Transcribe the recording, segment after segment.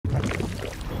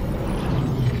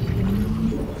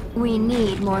We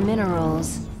need more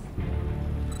minerals.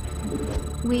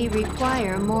 We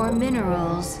require more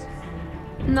minerals.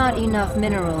 Not enough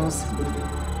minerals.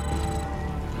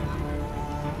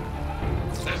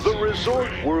 The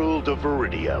resort world of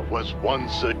Viridia was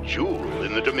once a jewel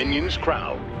in the Dominion's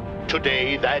crown.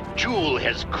 Today, that jewel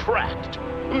has cracked,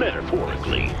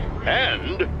 metaphorically,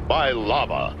 and by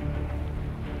lava.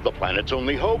 The planet's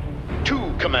only hope?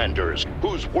 2 commanders,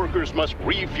 whose workers must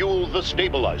refuel the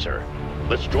stabilizer.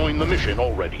 Let's join the mission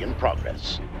already in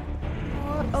progress.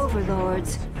 More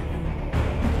overlords.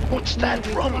 What's that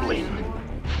rumbling?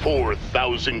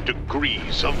 4,000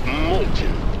 degrees of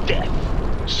molten death.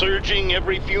 Surging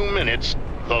every few minutes,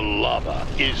 the lava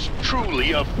is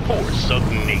truly a force of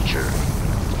nature.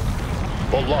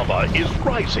 The lava is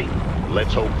rising.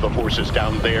 Let's hope the forces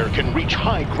down there can reach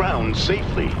high ground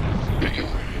safely.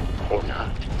 Or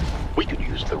not. We could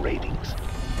use the ratings.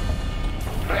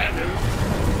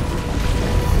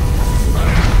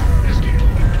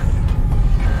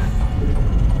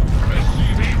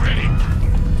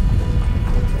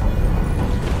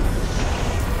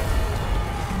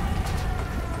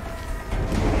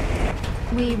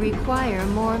 We require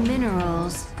more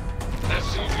minerals.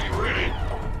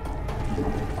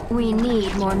 We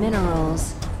need more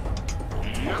minerals.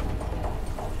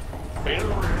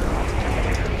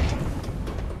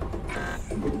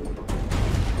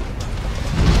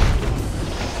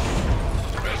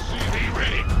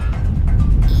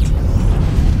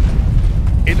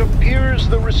 It appears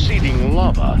the receding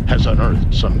lava has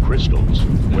unearthed some crystals.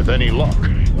 With any luck,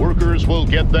 workers will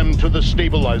get them to the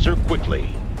stabilizer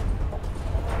quickly.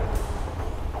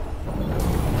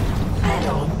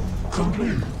 Add-on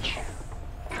complete.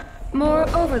 More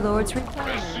overlords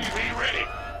required.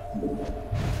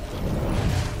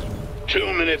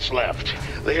 2 minutes left.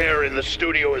 The air in the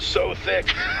studio is so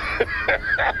thick.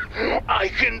 I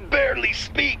can barely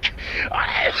speak.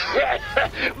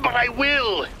 But I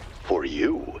will. For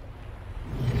you.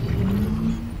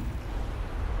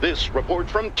 This report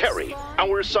from Terry,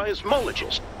 our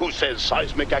seismologist, who says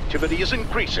seismic activity is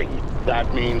increasing.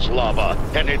 That means lava,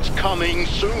 and it's coming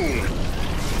soon.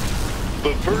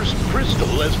 The first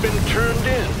crystal has been turned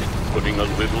in, putting a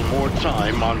little more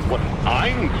time on what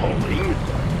I'm calling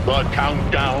the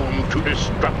countdown to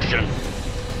destruction.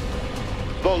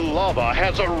 The lava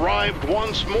has arrived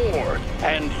once more,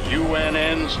 and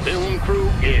UNN's film crew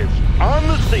is on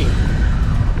the scene.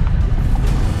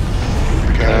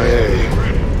 Okay.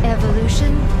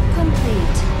 Evolution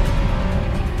complete.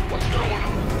 What's going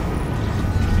on?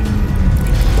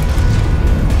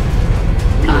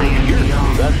 I am Here,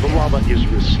 beyond. that the lava is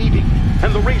receding,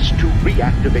 and the race to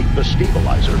reactivate the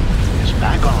stabilizer is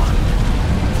back on.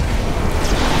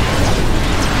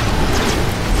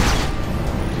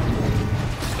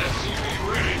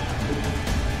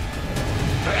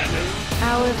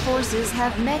 Our forces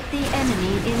have met the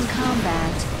enemy in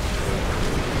combat.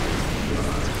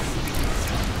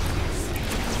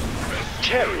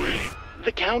 Terry,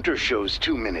 the counter shows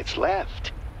 2 minutes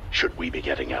left. Should we be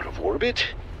getting out of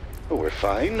orbit? We're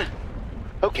fine.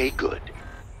 Okay, good.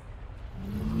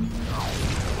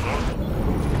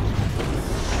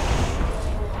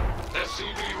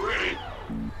 SCV ready.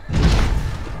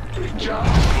 Good job.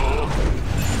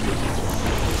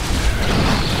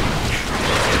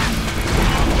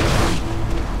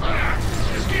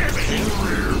 In the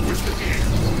rear with the team.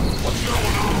 What's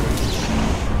going on?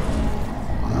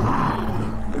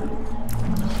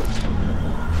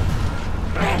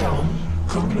 Add-on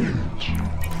complete.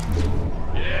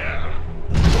 Yeah.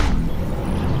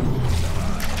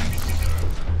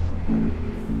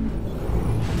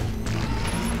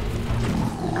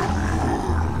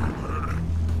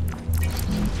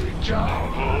 Good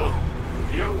job.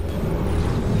 Yo.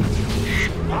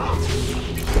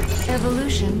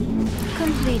 Evolution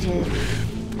completed.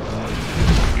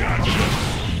 Gotcha.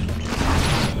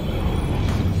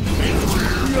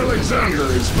 The Alexander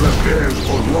is prepared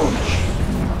for launch.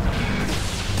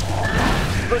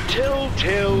 The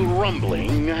telltale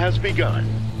rumbling has begun.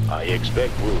 I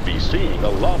expect we'll be seeing a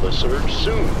lava surge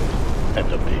soon,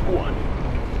 and a big one.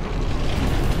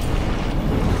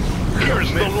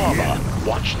 Here's the lava.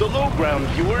 Watch the low ground,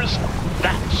 viewers.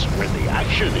 That's where the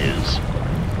action is.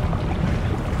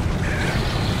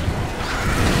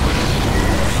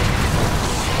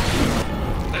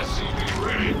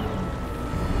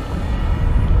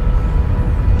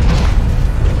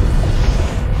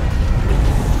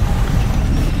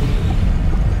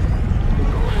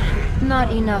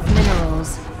 Not enough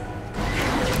minerals.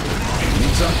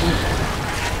 Need something?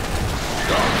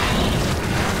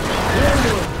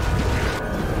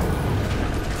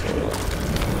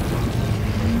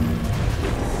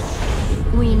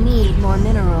 We need need more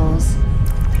minerals.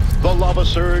 The lava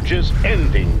surge is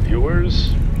ending,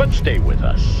 viewers. But stay with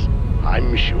us.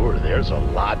 I'm sure there's a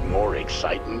lot more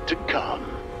exciting to come.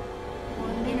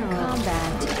 Mineral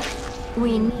combat.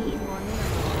 We need more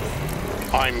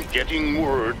minerals. I'm getting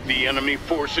word the enemy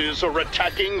forces are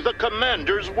attacking the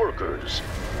commander's workers.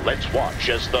 Let's watch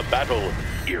as the battle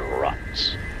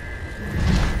erupts.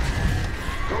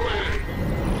 Go ahead.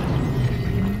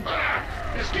 Ah!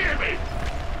 You scared me!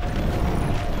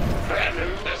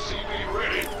 Bandit, SCV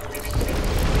ready.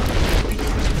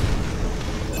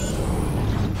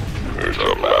 It's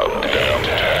about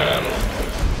downtown.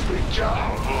 Good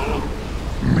job, Bull.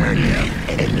 Many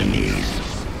enemies.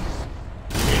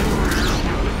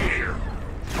 Here.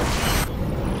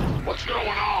 What's going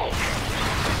on?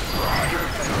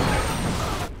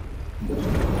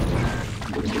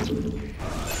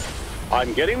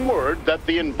 I'm getting word that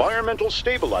the environmental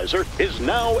stabilizer is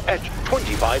now at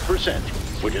 25%,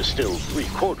 which is still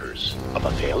 3/4 of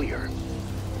a failure.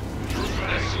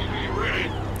 SCV ready.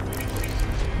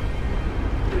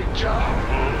 Good job,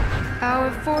 Bull.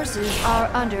 Our forces are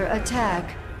under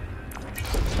attack.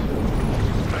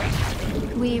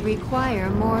 We require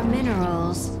more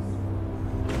minerals.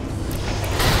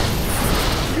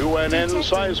 UNN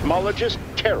seismologist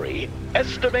Terry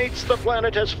estimates the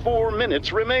planet has 4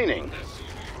 minutes remaining.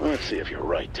 Let's see if you're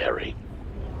right, Terry.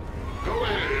 Go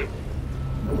ahead.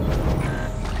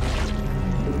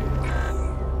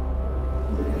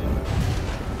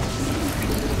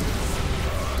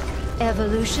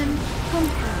 Evolution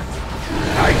complete.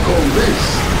 I call this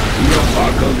the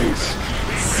apocalypse.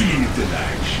 See it in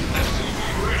action.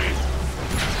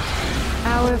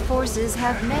 Our forces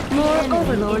have met the More enemy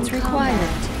overlords in required.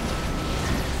 combat.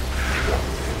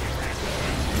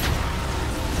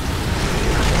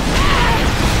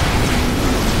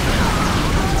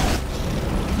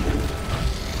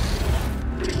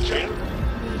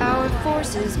 Our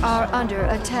forces are under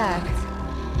attack.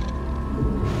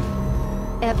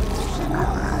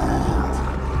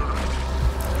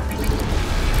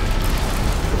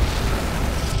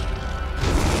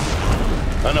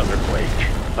 Another quake.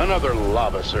 Another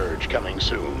lava surge coming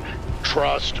soon.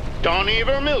 Trust Donnie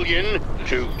Vermillion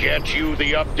to get you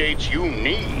the updates you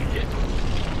need.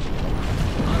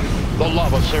 The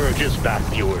lava surge is back,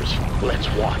 viewers. Let's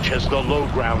watch as the low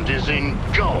ground is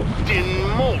engulfed in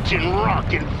molten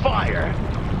rock and fire.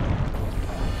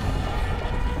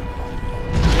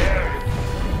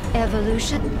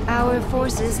 Evolution. Our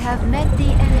forces have met the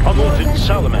enemy. A molten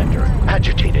salamander,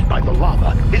 agitated by the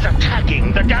lava, is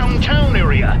attacking the downtown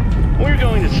area. We're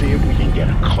going to see if we can get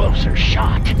a closer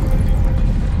shot.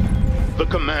 The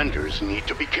commanders need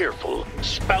to be careful.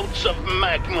 Spouts of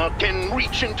magma can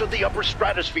reach into the upper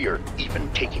stratosphere, even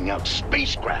taking out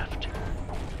spacecraft.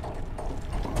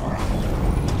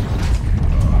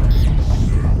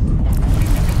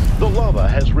 The lava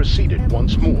has receded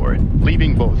once more,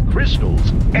 leaving both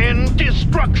crystals and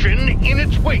destruction in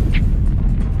its wake.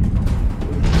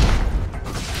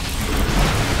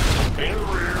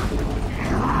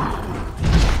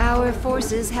 Our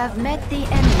forces have met the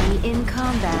enemy in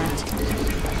combat.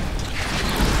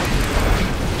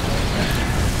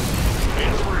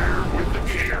 In rear with the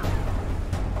gear.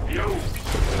 Yo.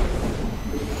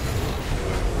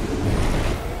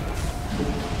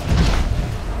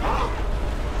 Huh?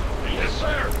 Yes,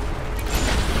 sir.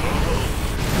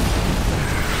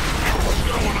 What's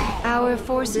going on? Our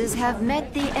forces have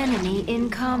met the enemy in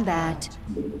combat.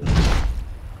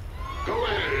 Go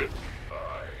ahead.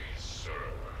 Aye, sir.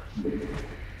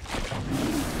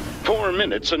 4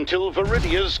 minutes until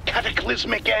Viridia's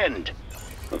cataclysmic end.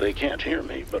 Well, they can't hear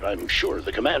me, but I'm sure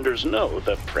the commanders know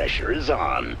the pressure is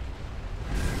on.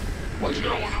 What's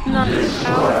going on? Our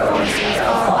forces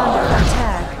are under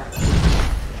attack.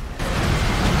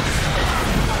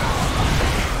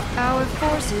 Our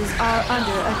forces are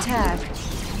under attack.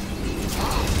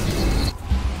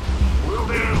 Will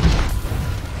do.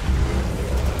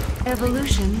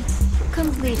 Evolution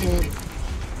completed.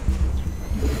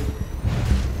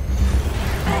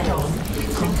 Add-on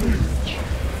complete.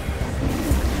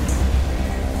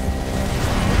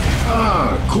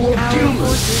 Ah, Our Corpulus.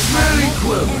 forces have Very met the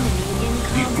clever. enemy in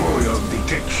Deploy combat. of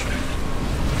detection.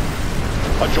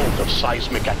 A jolt of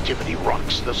seismic activity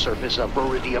rocks the surface of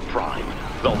Viridia Prime.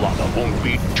 The lava won't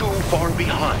be too far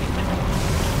behind.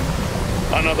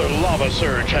 Another lava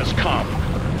surge has come.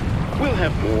 We'll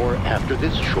have more after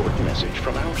this short message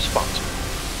from our sponsor.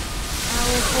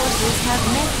 Our forces have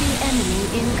met the enemy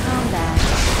in combat.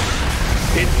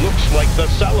 It looks like the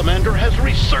salamander has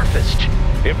resurfaced.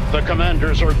 If the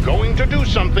commanders are going to do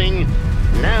something,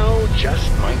 now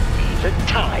just might be the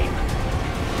time.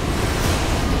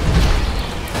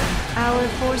 Our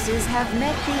forces have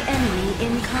met the enemy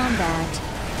in combat.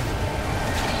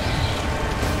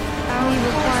 We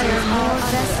require more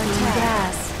Vespene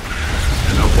gas.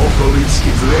 An apocalypse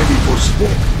is ready for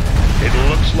sport. It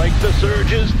looks like the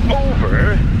surge is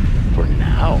over. For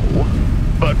now.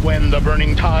 But when the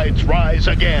burning tides rise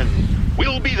again,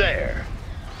 we'll be there.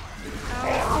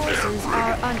 Our forces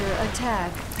are under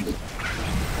attack.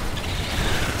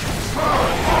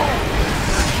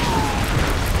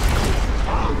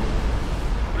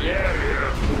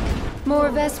 More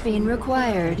Vespene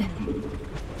required.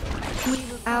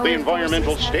 The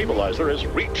environmental stabilizer has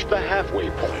reached the halfway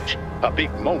point. A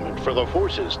big moment for the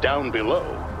forces down below.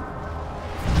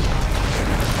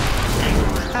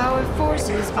 Our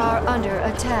forces are under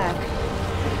attack.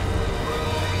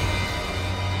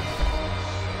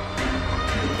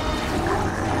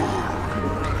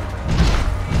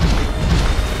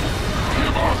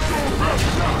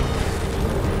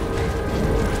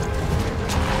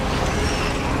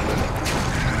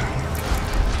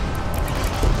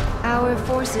 Our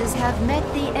forces have met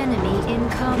the enemy in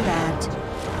combat.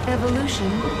 Evolution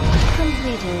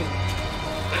completed.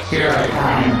 Here I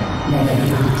come. Never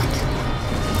not.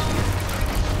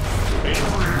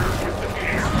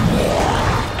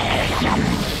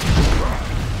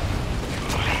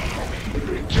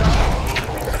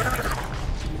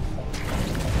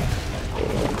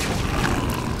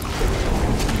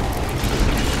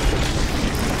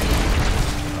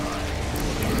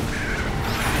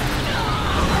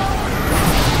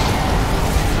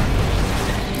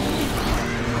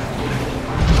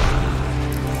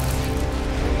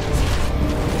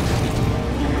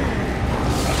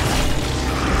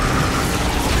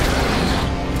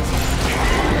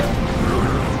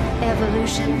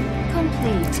 Evolution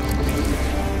complete.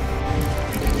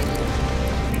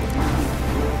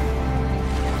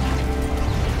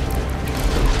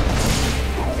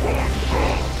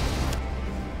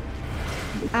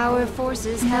 Our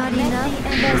forces have enough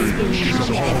Vespene.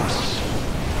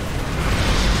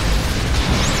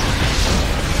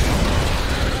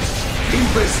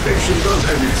 Infestation does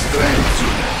have its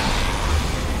strengths.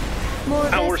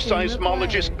 Our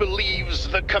seismologist believes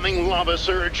the coming lava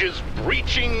surge is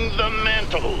breaching the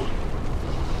mantle.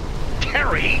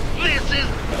 Terry, this is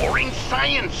boring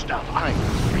science stuff. I'm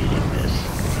reading this.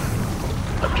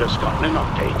 I've just gotten an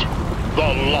update.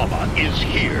 The lava is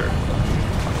here.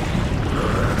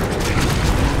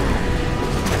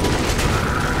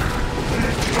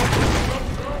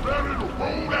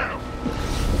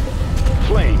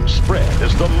 Flames spread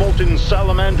as the molten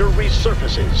salamander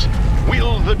resurfaces.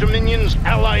 Will the Dominion's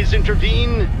allies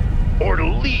intervene, or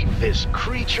leave this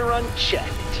creature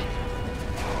unchecked?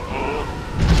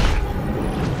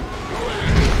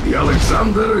 The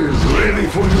Alexander is ready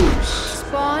for use.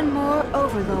 Spawn more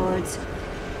overlords.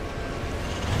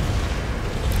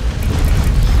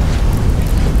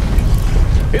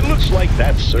 It looks like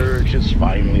that surge is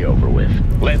finally over with.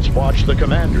 Let's watch the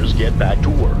commanders get back to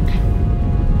work.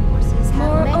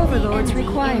 More overlords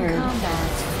required.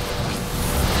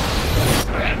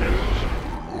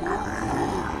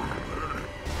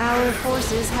 Our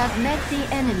forces have met the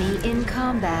enemy in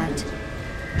combat.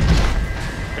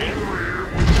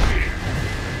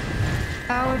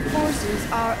 Our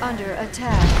forces are under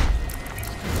attack.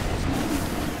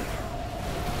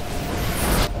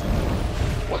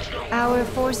 Our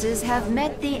forces have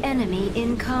met the enemy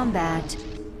in combat.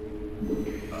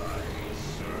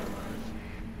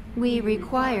 We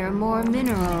require more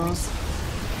minerals.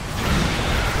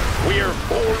 We're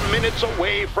 4 minutes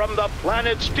away from the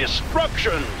planet's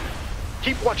destruction.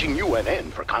 Keep watching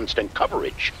UNN for constant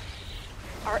coverage.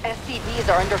 Our SCVs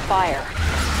are under fire.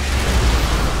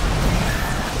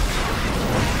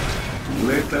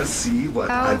 Let us see what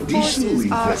Our additional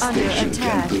forces are under infestation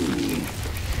can attack. do.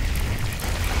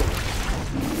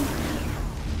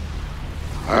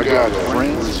 I got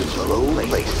friends in low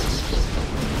places.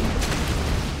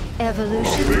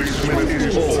 Evolution.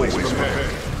 Always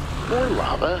prepared. More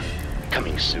lava?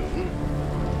 Coming soon?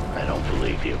 I don't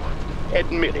believe you.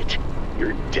 Admit it.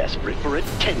 You're desperate for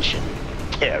attention,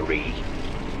 Terry.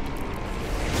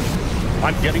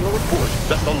 I'm getting a report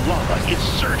that the lava is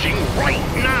surging right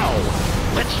now.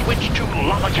 Let's switch to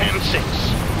Lava Cam 6.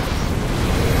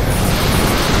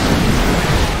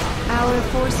 Our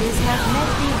forces have met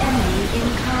the enemy in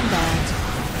combat.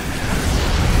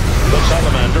 The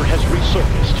Salamander has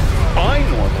resurfaced. I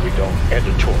normally don't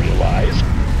editorialize,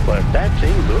 but that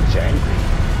thing looks angry.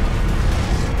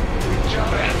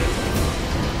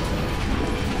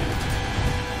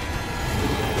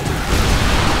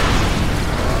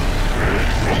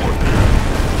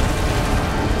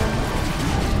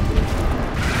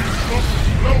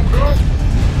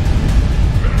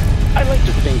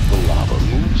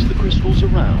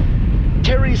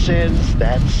 says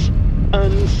that's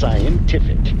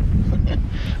unscientific.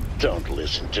 Don't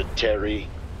listen to Terry.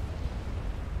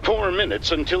 4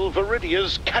 minutes until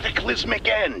Viridia's cataclysmic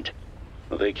end.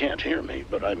 They can't hear me,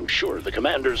 but I'm sure the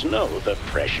commanders know the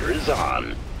pressure is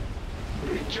on.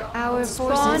 Our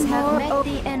forces have met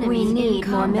the enemy. We need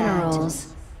more minerals.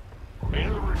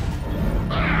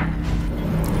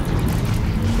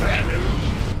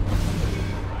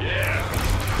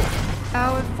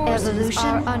 Our forces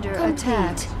are under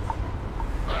attack.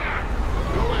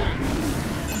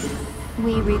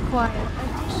 We require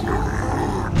additional.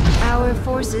 Our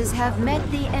forces have met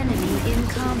the enemy in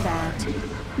combat.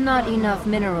 Not enough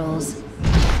minerals.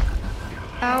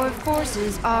 Our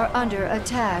forces are under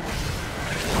attack.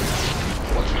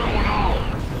 What's going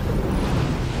on?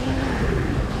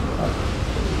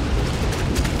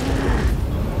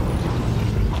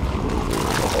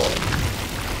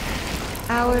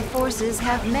 Our forces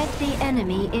have met the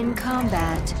enemy in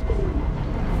combat.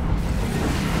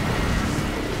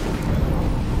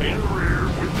 In rear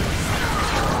with the...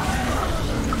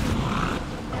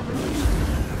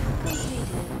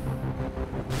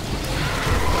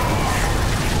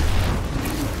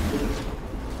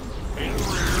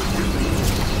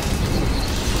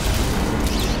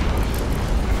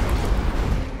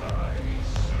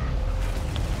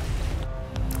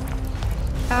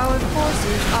 Our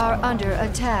forces are under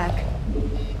attack.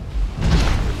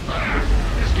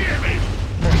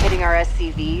 They're hitting our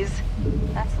SCVs?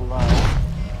 That's low.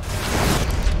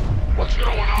 What's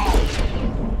going on?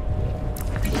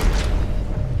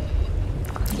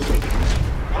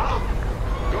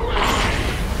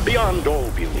 Beyond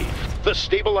all belief, the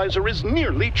stabilizer is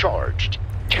nearly charged.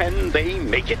 Can they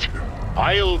make it?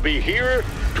 I'll be here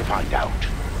to find out.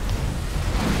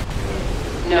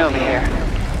 No, Mayor.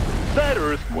 That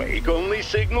earthquake only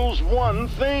signals one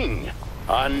thing.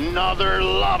 Another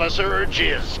lava surge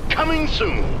is coming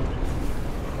soon.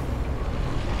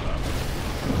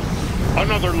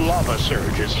 Another lava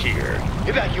surge is here.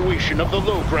 Evacuation of the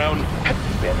low ground had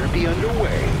better be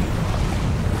underway.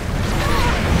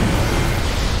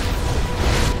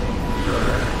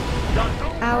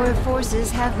 Our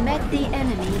forces have met the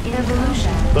enemy in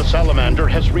evolution. The Salamander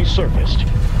has resurfaced.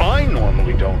 I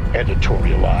normally don't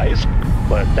editorialize,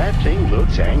 but that thing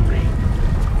looks angry.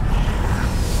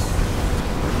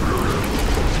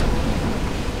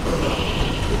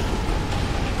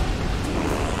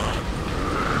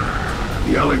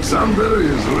 The Alexander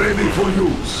is ready for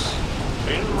use.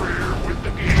 In rear with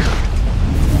the gear.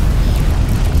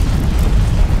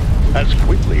 As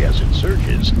quickly as it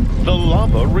surges, the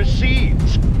lava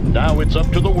recedes. Now it's up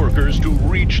to the workers to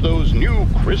reach those new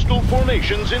crystal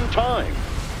formations in time.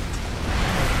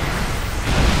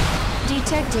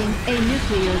 Detecting a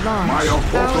nuclear launch. My Our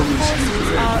bottom is forces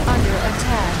ready. are under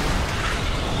attack.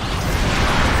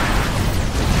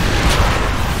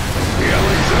 The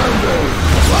Alexander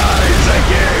flies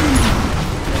again.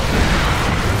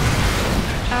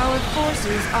 Our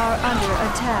forces are under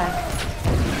attack.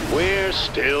 We're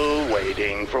still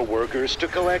waiting for workers to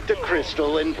collect a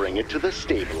crystal and bring it to the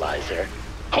stabilizer.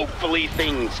 Hopefully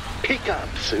things pick up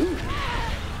soon.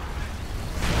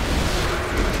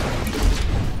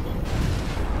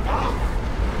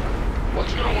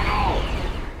 What's going on?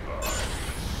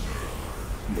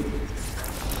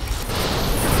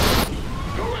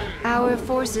 Our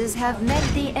forces have met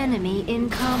the enemy in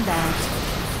combat.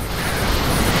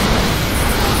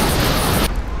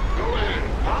 Go ahead.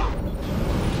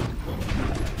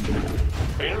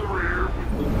 In rear.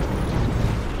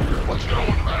 What's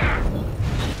going on?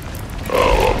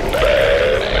 Oh,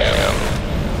 man.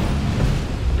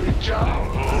 Good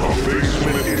job. A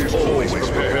basement is always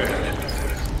prepared.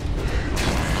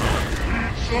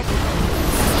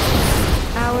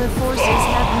 Our forces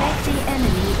have met the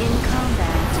enemy in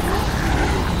combat.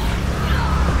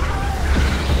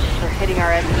 They're hitting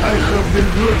our I SCVs. have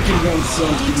been working on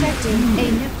something. Detecting a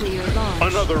nuclear launch.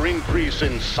 Another increase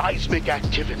in seismic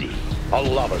activity. A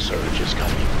lava surge is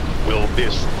coming. Will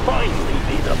this finally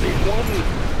be the big one?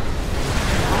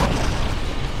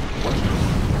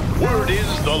 Word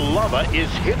is the lava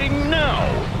is hitting now.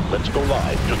 Let's go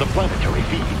live to the planetary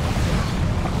feed.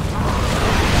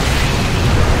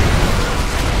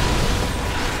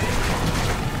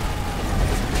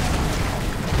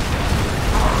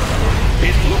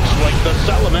 It looks like the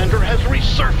Salamander has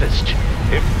resurfaced.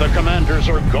 If the commanders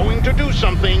are going to do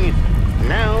something,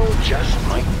 now just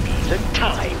might be the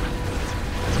time.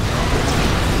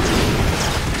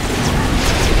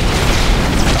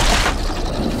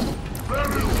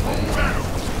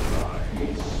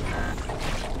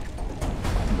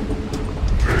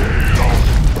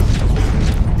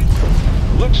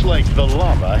 Looks like the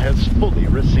lava has fully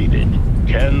receded.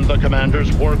 Can the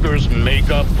commander's workers make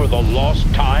up for the lost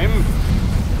time?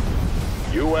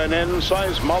 UNN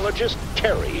seismologist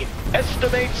Terry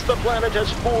estimates the planet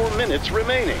has 4 minutes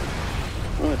remaining.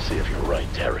 Let's see if you're right,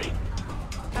 Terry.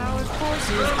 Our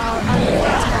forces are under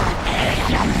attack.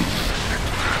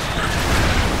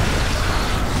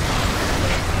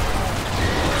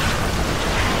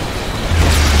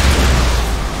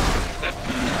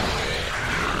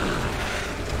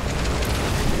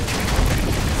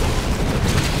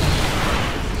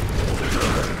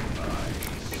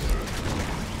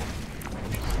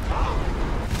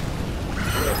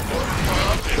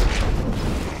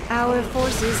 Our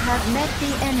forces have met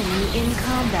the enemy in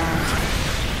combat.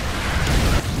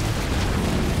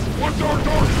 What's our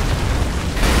target?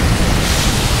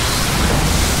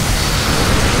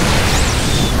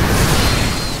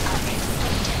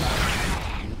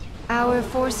 Our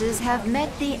forces have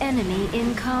met the enemy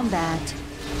in combat.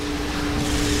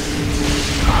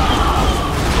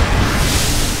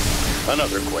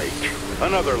 Another quake,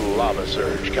 another lava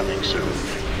surge coming soon.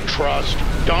 Trust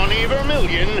Donnie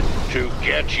Vermillion to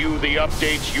get you the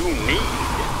updates you need.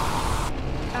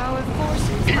 Our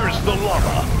forces Here's the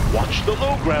lava. Watch the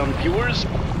low ground, viewers.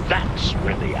 That's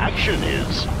where the action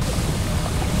is.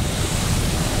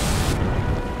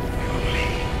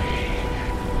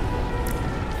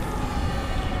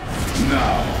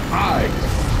 Now,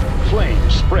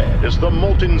 Flames spread as the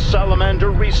molten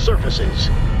salamander resurfaces.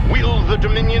 Will the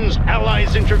Dominion's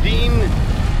allies intervene,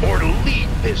 or leave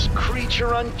this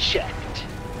creature unchecked?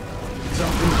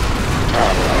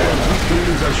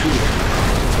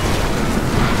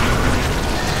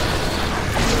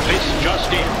 This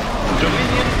just in.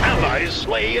 Dominion allies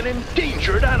slay an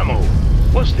endangered animal.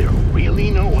 Was there really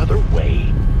no other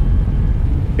way?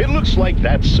 It looks like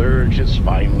that surge is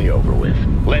finally over with.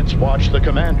 Let's watch the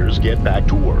commanders get back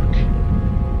to work.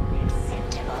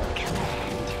 Acceptable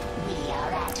command. We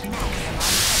are at maximum.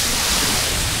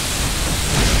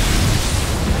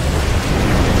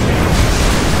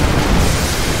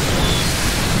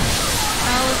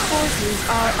 Our forces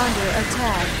are under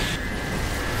attack.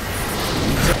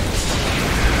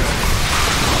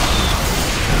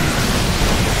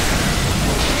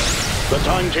 The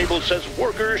timetable says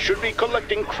workers should be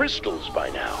collecting crystals by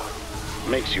now.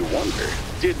 Makes you wonder,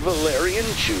 did Valerian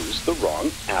choose the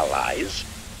wrong allies?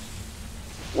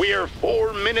 We're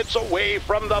 4 minutes away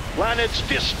from the planet's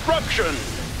destruction.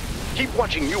 Keep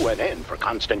watching UNN for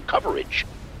constant coverage.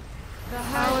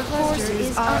 Our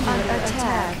forces are under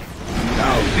attack.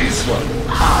 now this one,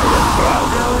 I am proud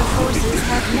Our of. forces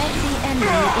have met the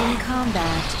enemy in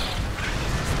combat.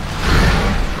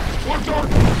 What's our...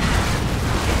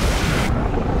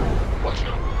 What's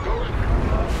going?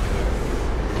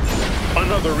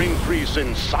 Another increase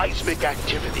in seismic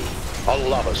activity. A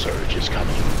lava surge is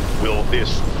coming. Will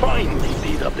this finally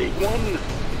be the big one?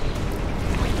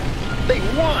 They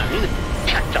won?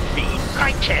 Cut the feed.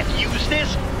 I can't use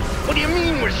this. What do you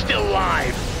mean we're still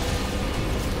live?